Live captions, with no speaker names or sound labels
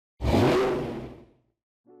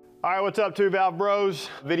All right, what's up, Two Valve Bros?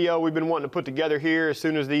 Video we've been wanting to put together here as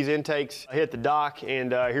soon as these intakes hit the dock,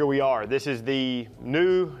 and here we are. This is the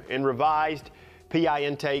new and revised PI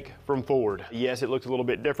intake from Ford. Yes, it looks a little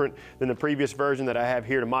bit different than the previous version that I have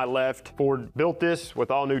here to my left. Ford built this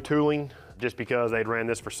with all new tooling just because they'd ran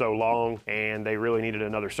this for so long and they really needed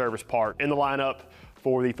another service part in the lineup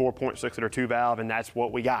for the 4.6 liter 2 valve, and that's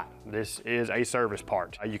what we got. This is a service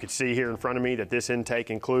part. You can see here in front of me that this intake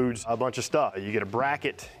includes a bunch of stuff. You get a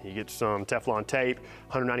bracket, you get some Teflon tape,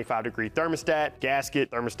 195-degree thermostat, gasket,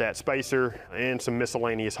 thermostat spacer, and some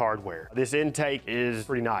miscellaneous hardware. This intake is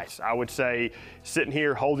pretty nice. I would say sitting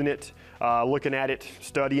here holding it, looking at it,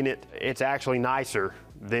 studying it, it's actually nicer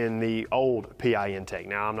than the old PI intake.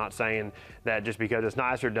 Now, I'm not saying that just because it's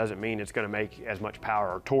nicer doesn't mean it's gonna make as much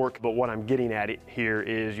power or torque, but what I'm getting at it here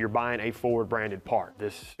is you're buying a Ford branded part.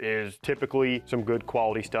 This is typically some good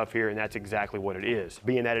quality stuff here, and that's exactly what it is.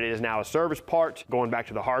 Being that it is now a service part, going back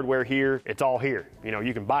to the hardware here, it's all here. You know,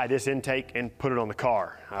 you can buy this intake and put it on the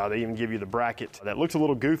car. They even give you the bracket that looks a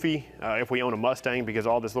little goofy if we own a Mustang, because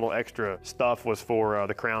all this little extra stuff was for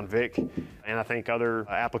the Crown Vic, and I think other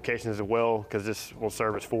applications as well, because this will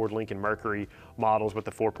service Ford, Lincoln, Mercury models with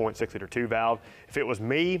the 4.6 liter 2 valve. If it was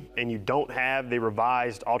me and you don't have the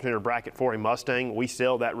revised alternator bracket for a Mustang, we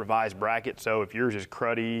sell that revised bracket. So if yours is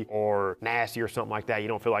cruddy or nasty or something like that, you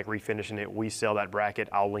don't feel like refinishing it, we sell that bracket.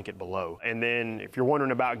 I'll link it below. And then if you're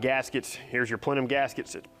wondering about gaskets, here's your plenum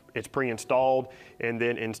gaskets. It's pre-installed, and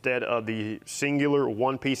then instead of the singular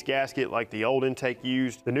one-piece gasket like the old intake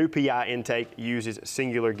used, the new PI intake uses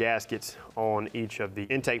singular gaskets on each of the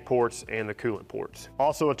intake ports and the coolant ports.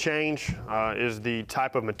 Also a change is the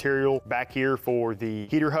type of material back here for the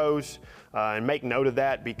heater hose, and make note of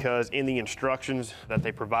that because in the instructions that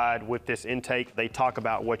they provide with this intake, they talk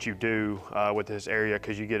about what you do with this area,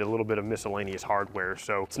 because you get a little bit of miscellaneous hardware.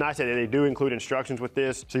 So it's nice that they do include instructions with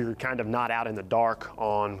this, so you're kind of not out in the dark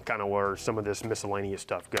on kind of where some of this miscellaneous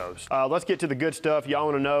stuff goes. Let's get to the good stuff. Y'all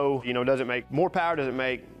want to know, does it make more power? Does it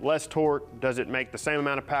make less torque? Does it make the same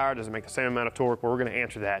amount of power? Does it make the same amount of torque? Well, we're going to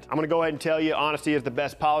answer that. I'm going to go ahead and tell you, honesty is the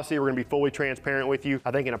best policy. We're going to be fully transparent with you. I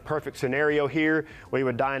think in a perfect scenario here, we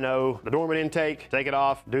would dyno the Dorman intake, take it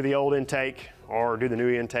off, do the old intake, or do the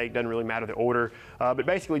new intake, doesn't really matter the order. But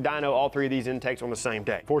basically dyno all three of these intakes on the same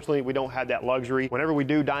day. Fortunately, we don't have that luxury. Whenever we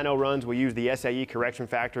do dyno runs, we use the SAE correction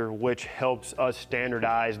factor, which helps us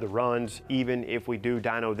standardize the runs, even if we do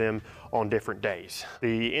dyno them on different days.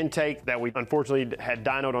 The intake that we unfortunately had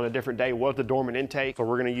dynoed on a different day was the Dorman intake, so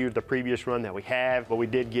we're gonna use the previous run that we have, but we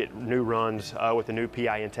did get new runs with the new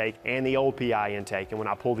PI intake and the old PI intake. And when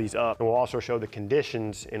I pull these up, we'll also show the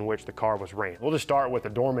conditions in which the car was ran. We'll just start with the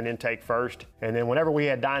Dorman intake first. And then whenever we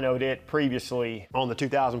had dynoed it previously on the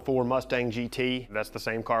 2004 Mustang GT, that's the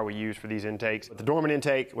same car we use for these intakes. But the Dorman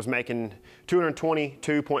intake was making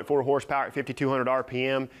 222.4 horsepower at 5,200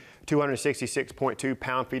 RPM, 266.2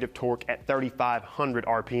 pound-feet of torque at 3,500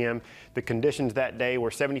 RPM. The conditions that day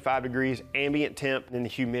were 75 degrees ambient temp, and the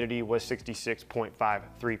humidity was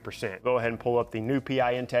 66.53%. Go ahead and pull up the new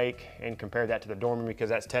PI intake and compare that to the Dorman,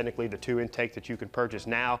 because that's technically the two intakes that you can purchase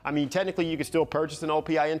now. I mean, technically you can still purchase an old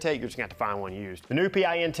PI intake, you're just gonna have to find one used. The new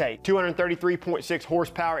PI intake, 233.6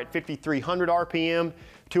 horsepower at 5,300 RPM,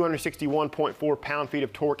 261.4 pound-feet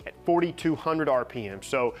of torque at 4,200 RPM.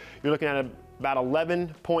 So you're looking at about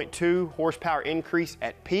 11.2 horsepower increase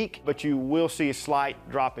at peak, but you will see a slight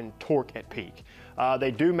drop in torque at peak.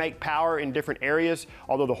 They do make power in different areas,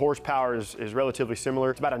 although the horsepower is relatively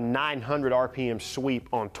similar. It's about a 900 RPM sweep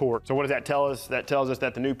on torque. So what does that tell us? That tells us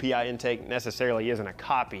that the new PI intake necessarily isn't a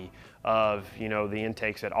copy of the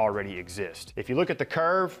intakes that already exist. If you look at the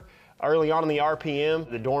curve, early on in the RPM,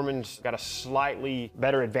 the Dorman's got a slightly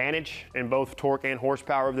better advantage in both torque and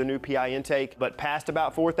horsepower of the new PI intake, but past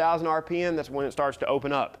about 4,000 RPM, that's when it starts to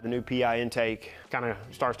open up. The new PI intake kind of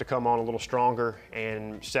starts to come on a little stronger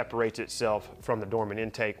and separates itself from the Dorman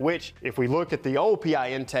intake, which if we look at the old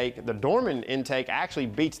PI intake, the Dorman intake actually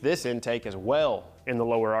beats this intake as well in the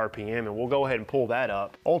lower RPM, and we'll go ahead and pull that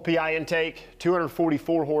up. Old PI intake,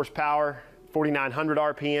 244 horsepower, 4,900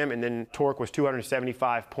 RPM, and then torque was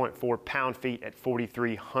 275.4 pound-feet at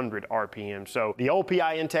 4,300 RPM. So the old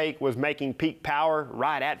PI intake was making peak power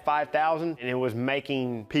right at 5,000, and it was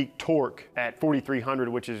making peak torque at 4,300,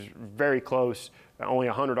 which is very close, only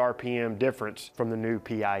 100 RPM difference from the new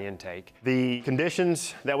PI intake. The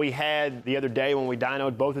conditions that we had the other day when we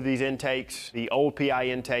dynoed both of these intakes, the old PI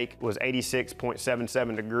intake was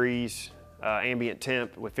 86.77 degrees ambient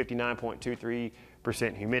temp with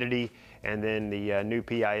 59.23% humidity, and then the new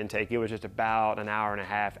PI intake, it was just about an hour and a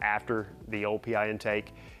half after the old PI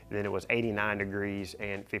intake, and then it was 89 degrees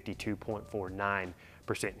and 52.49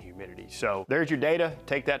 humidity. So there's your data.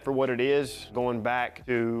 Take that for what it is. Going back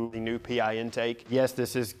to the new PI intake. Yes,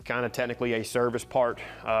 this is kind of technically a service part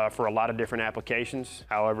for a lot of different applications.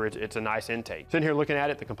 However, it's a nice intake. Sitting here looking at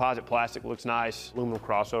it, the composite plastic looks nice. Aluminum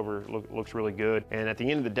crossover looks really good. And at the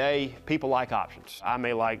end of the day, people like options. I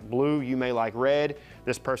may like blue, you may like red.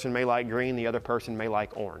 This person may like green, the other person may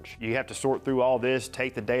like orange. You have to sort through all this,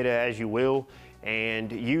 take the data as you will,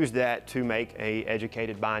 and use that to make a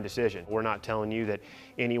educated buying decision. We're not telling you that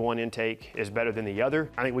any one intake is better than the other.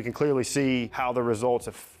 I think we can clearly see how the results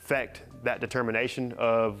affect that determination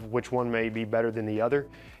of which one may be better than the other.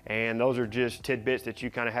 And those are just tidbits that you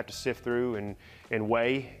kind of have to sift through and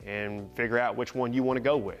weigh and figure out which one you want to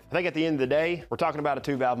go with. I think at the end of the day, we're talking about a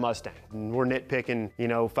 2-valve Mustang. And we're nitpicking, you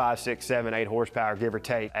know, 5, 6, 7, 8 horsepower, give or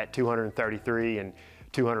take, at 233 and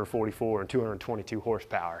 244 and 222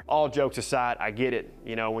 horsepower. All jokes aside, I get it.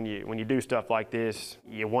 You know, when you do stuff like this,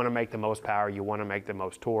 you want to make the most power, you want to make the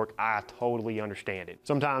most torque. I totally understand it.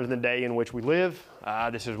 Sometimes in the day in which we live,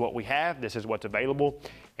 this is what we have, this is what's available,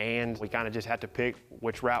 and we kind of just have to pick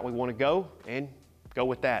which route we want to go and go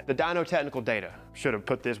with that. The dyno technical data, should have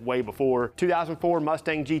put this way before. 2004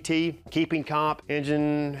 Mustang GT, keeping comp.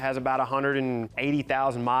 Engine has about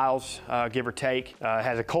 180,000 miles, give or take.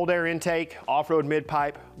 Has a cold air intake, off-road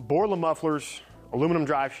mid-pipe, Borla mufflers, aluminum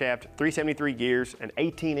drive shaft, 373 gears, an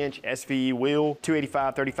 18-inch SVE wheel,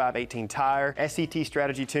 285/35/18 tire, SCT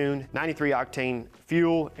strategy tune, 93 octane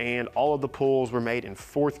fuel, and all of the pulls were made in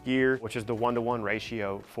 4th gear, which is the 1-to-1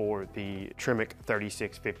 ratio for the Tremec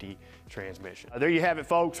 3650 transmission. There you have it,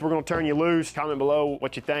 folks. We're gonna turn you loose. Comment below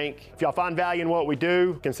what you think. If y'all find value in what we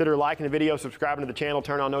do, consider liking the video, subscribing to the channel,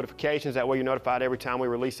 turn on notifications. That way you're notified every time we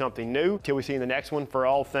release something new. Till we see you in the next one for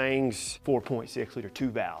all things 4.6 liter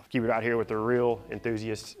 2-valve. Keep it out here with the real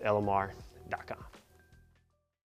enthusiasts, LMR.com.